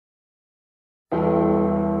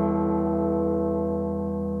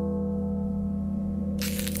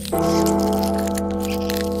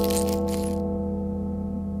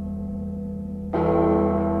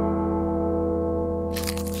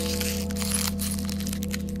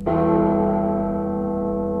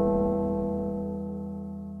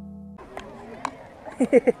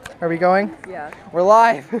Are we going? Yeah. We're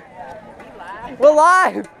live. We're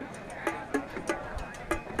live.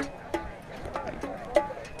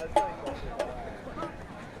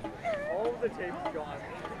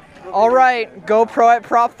 All right, GoPro at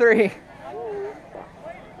prop 3.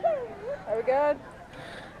 Are we good?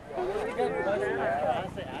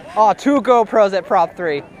 Oh, 2 GoPros at prop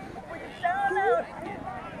 3.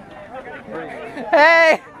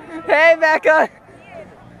 Hey, hey, Becca.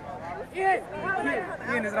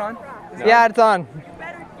 Ian, is it on? Yeah, it's on.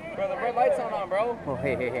 Bro, the red light's on, bro. Oh,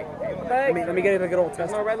 hey. Let me get a good old test.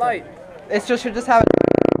 There's no red light. It should just have.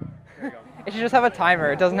 It should just have a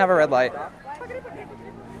timer. It doesn't have a red light.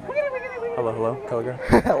 Hello, Telegram.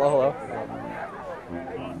 hello.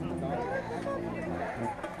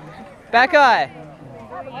 Becca.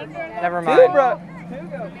 Never mind.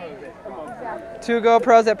 2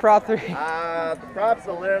 GoPros at prop 3. The prop's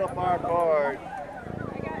a little far forward.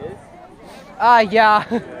 Yeah.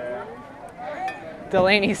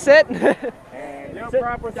 Delaney, sit.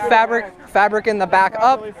 Fabric in the back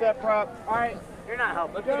up. Alright, you're not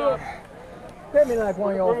helping. Let's go. Hit me like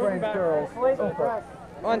one of your friend's girls.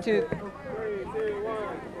 1, 2. 3, 2, 1.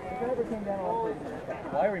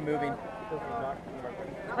 Why are we moving?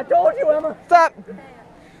 I told you, Emma. Stop.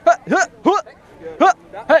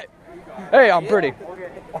 Hey, I'm pretty.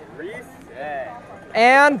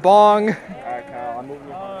 And bong. Alright, Kyle, I'm moving.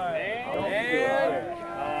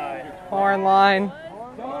 Horn line.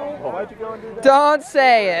 Why'd you go and do that? Don't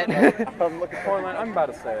say it. I'm looking for horn line. I'm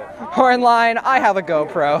about to say it. Horn line, I have a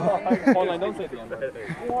GoPro. Horn line, don't say it again.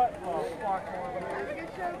 What the fuck?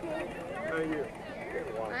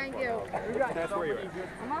 Thank you. That's where you are.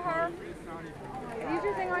 I'm on her. Is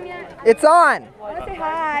your thing on yet? It's on. I want to say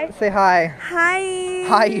hi. Say hi. Hi.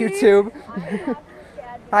 Hi, YouTube.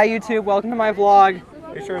 Hi, YouTube. Welcome to my vlog.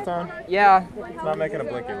 Are you sure it's on? Yeah. It's not making a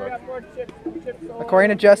blinky look. According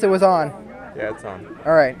to Jess, it was on. Yeah, it's on.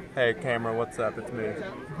 All right. Hey, camera, what's up? It's me.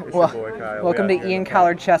 It's Well, your boy, Kyle. welcome to Ian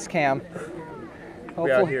Collard Chest Cam.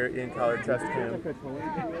 We out here, Ian Collard Chest Cam.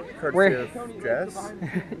 Courtesy of Jess.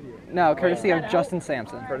 No, courtesy of Justin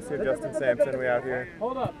Sampson. Courtesy of Justin Sampson, we out here.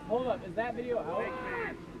 Hold up. Is that video out?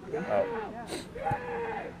 Oh.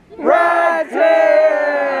 Red team!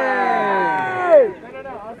 No.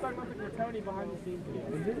 I was talking about the Tony behind the scenes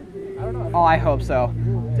video. I don't know. Oh, I hope so.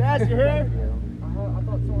 Jess, you here? I thought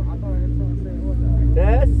I heard someone say, what's that?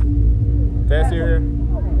 Jess? Jess, you here?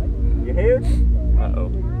 You here? Uh-oh.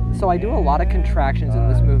 So I do a lot of contractions in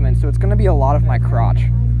this movement, so it's going to be a lot of my crotch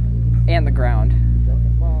and the ground.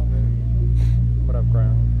 What up,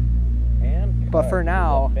 ground? And? But for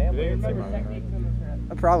now, You think you can see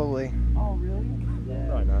mine? probably. Oh, really?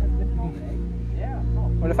 Probably not. Yeah.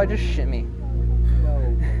 What if I just shimmy?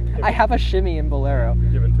 I have a shimmy in Bolero,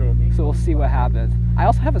 Give it to him. so we'll see what happens. I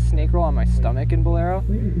also have a snake roll on my stomach in Bolero.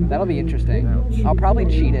 That'll be interesting. I'll probably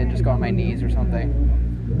cheat it and just go on my knees or something.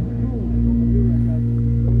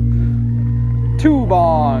 2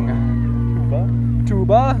 bong.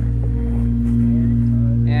 Tuba.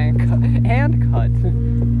 And cut.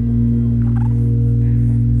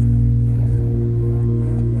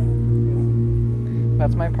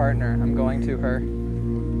 That's my partner. I'm going to her.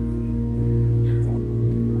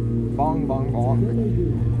 Bong, bong, bong.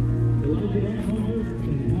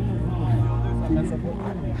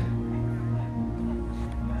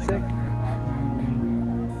 Sick.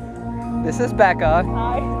 This is Becca.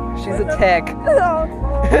 Hi. She's a tick. Hello.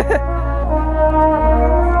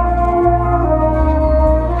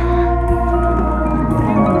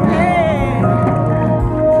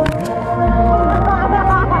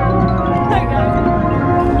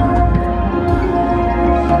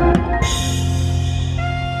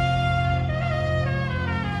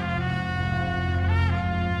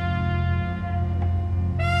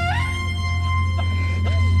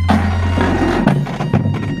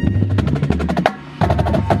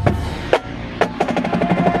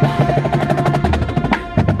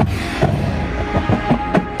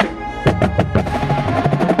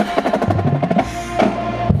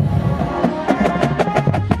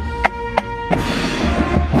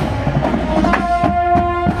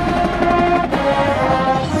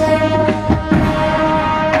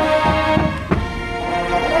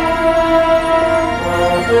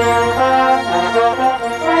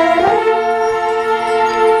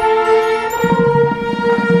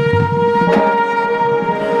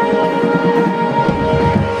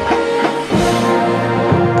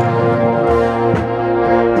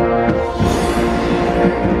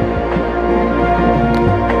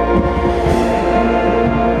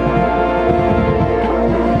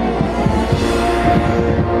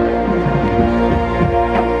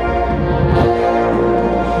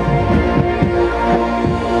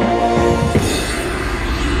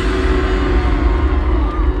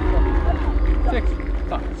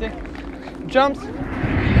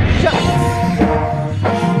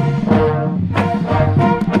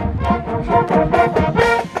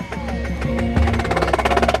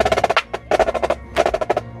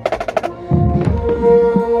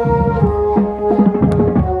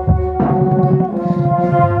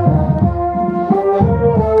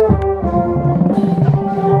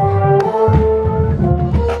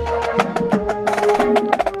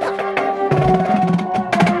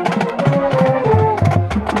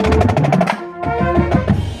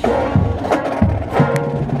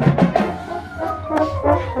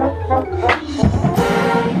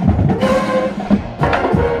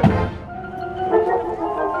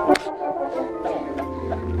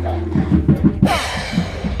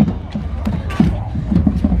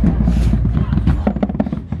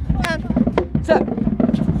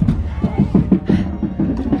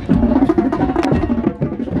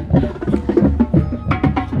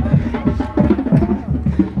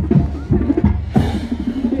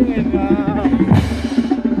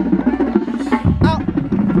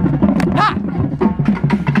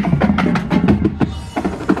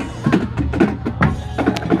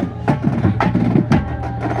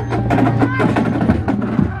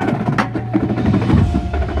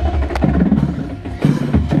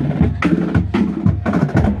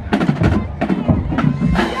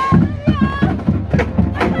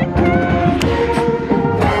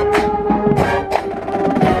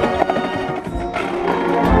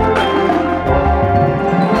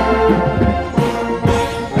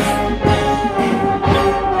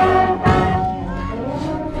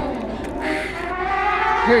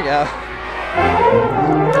 Here we go.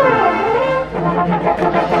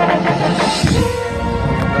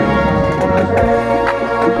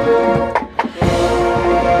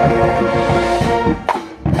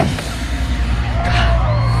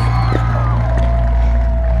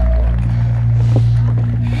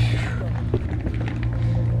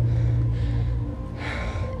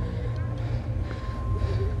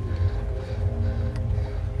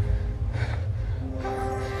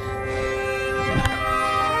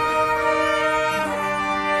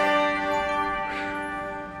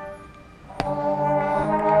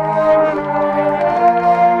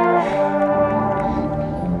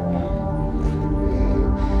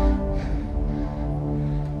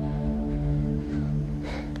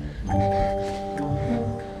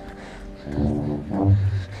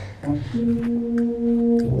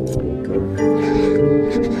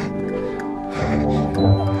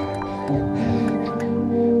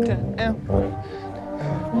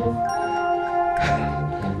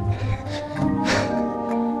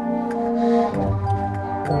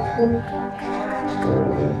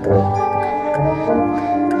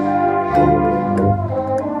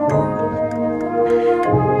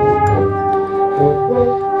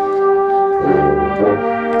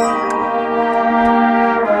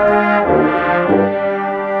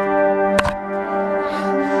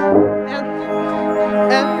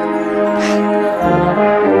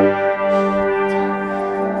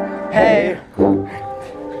 Hey.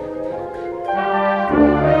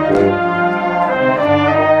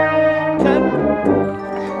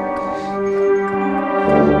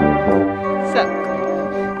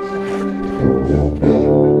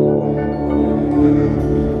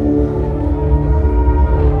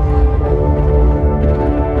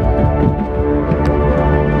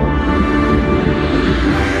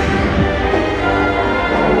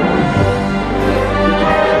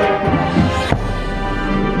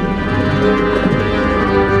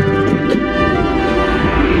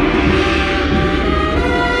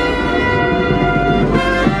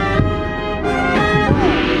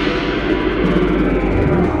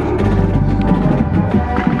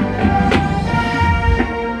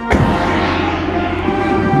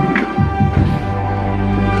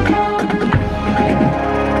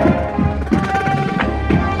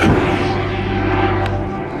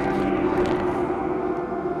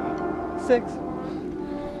 Six,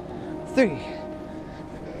 3.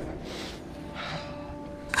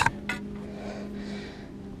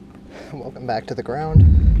 Welcome back to the ground.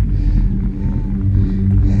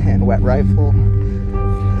 And wet rifle.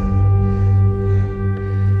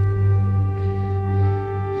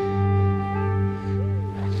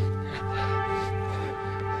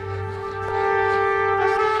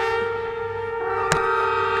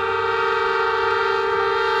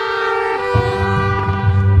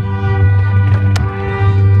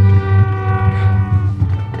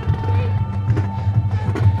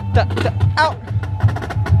 Out!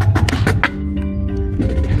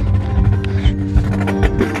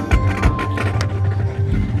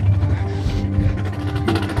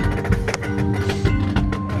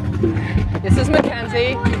 This is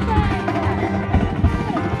Mackenzie.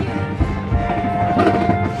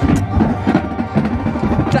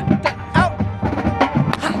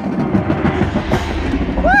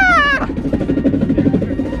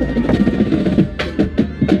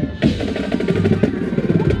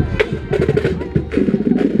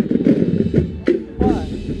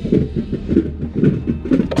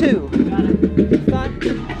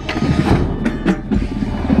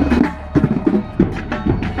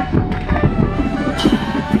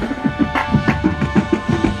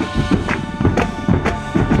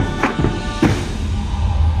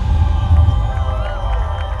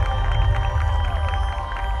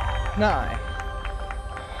 9.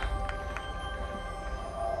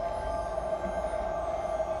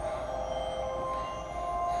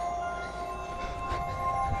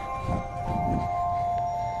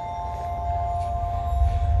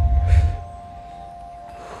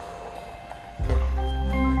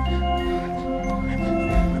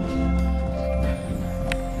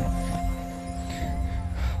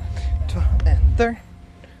 And 3rd,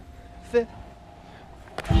 5th,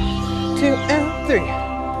 2 and 3,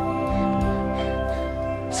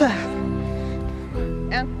 7,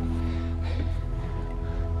 and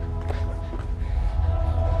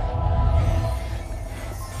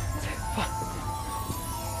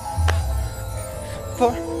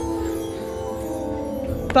 4,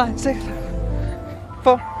 5, 6,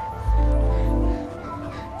 4,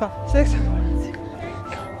 5, 6,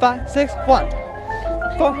 5, 6, 1,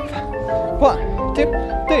 4, 1, 2,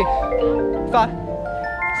 3, 5,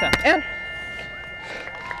 7, and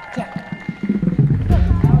 10.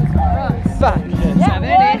 5, 7,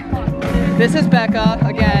 8. This is Becca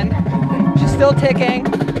again. She's still ticking.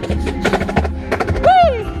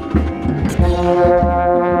 Whee!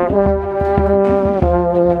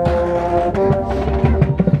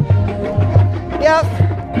 Yep.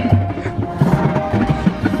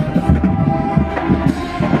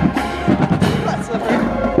 That's slippery.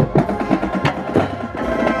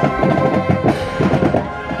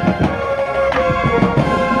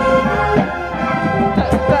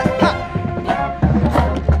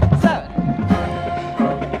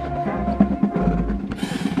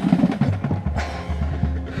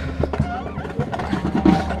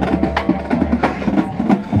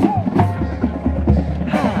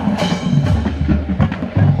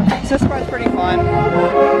 This part's pretty fun.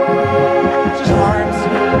 It's just arms.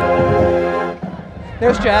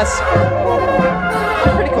 There's Jess.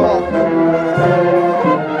 Pretty cool.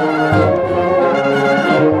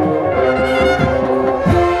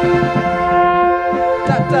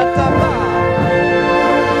 Da, da, da, ba.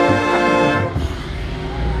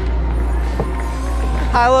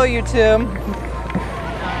 Hello, YouTube.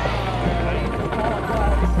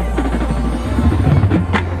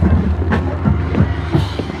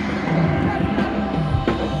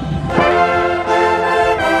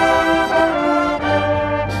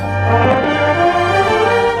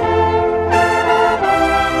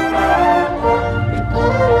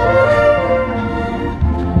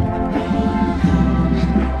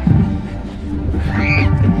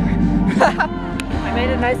 I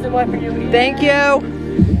made it nice and wet for you. Thank you.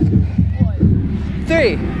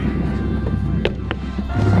 3.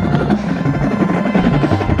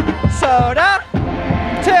 Soda.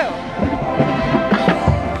 2.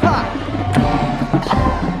 5.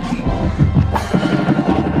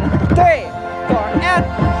 3, 4, and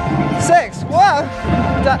 6. Whoa.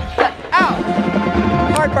 Out.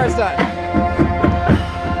 Hard part's done.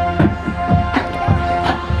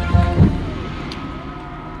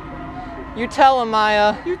 You tell him,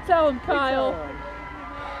 Maya. You tell him, Kyle.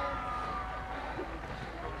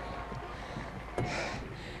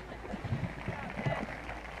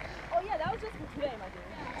 Oh yeah, that was just for today,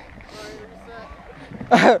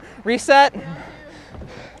 my dude. Reset.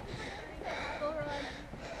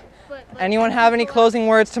 Anyone have any closing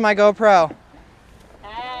words to my GoPro?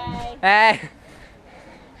 Hey. Hey.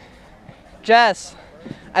 Jess,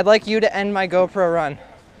 I'd like you to end my GoPro run.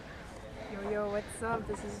 Yo, what's up?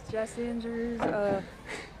 This is Jess Andrews.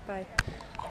 Bye.